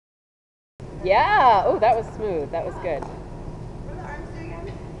Yeah. Oh, that was smooth. That was good. What do the arms do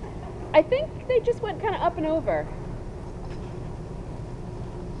again? I think they just went kind of up and over.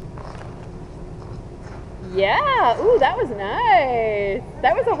 Yeah. Ooh, that was nice.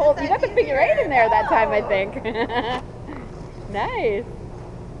 That was a whole. You got the figure eight in there that time, I think. Nice.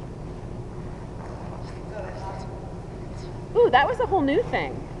 Ooh, that was a whole new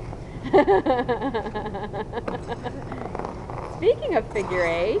thing. Speaking of figure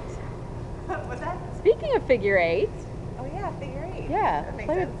eight. What's that? Speaking of figure eight. Oh yeah, figure eight. Yeah. That makes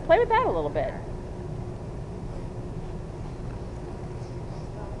Play sense. with that a little bit.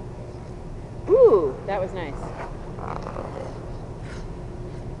 Ooh, that was nice.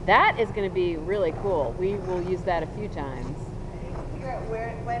 That is going to be really cool. We will use that a few times. You can figure out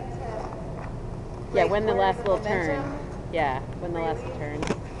when to. Yeah, like, when the where last little turn. momentum Yeah, when the last really- turn.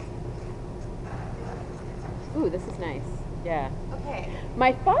 Ooh, this is nice. Yeah. Okay.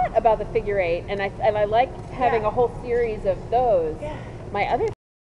 My thought about the figure eight, and I like having Yeah. a whole series of those. Yeah. My other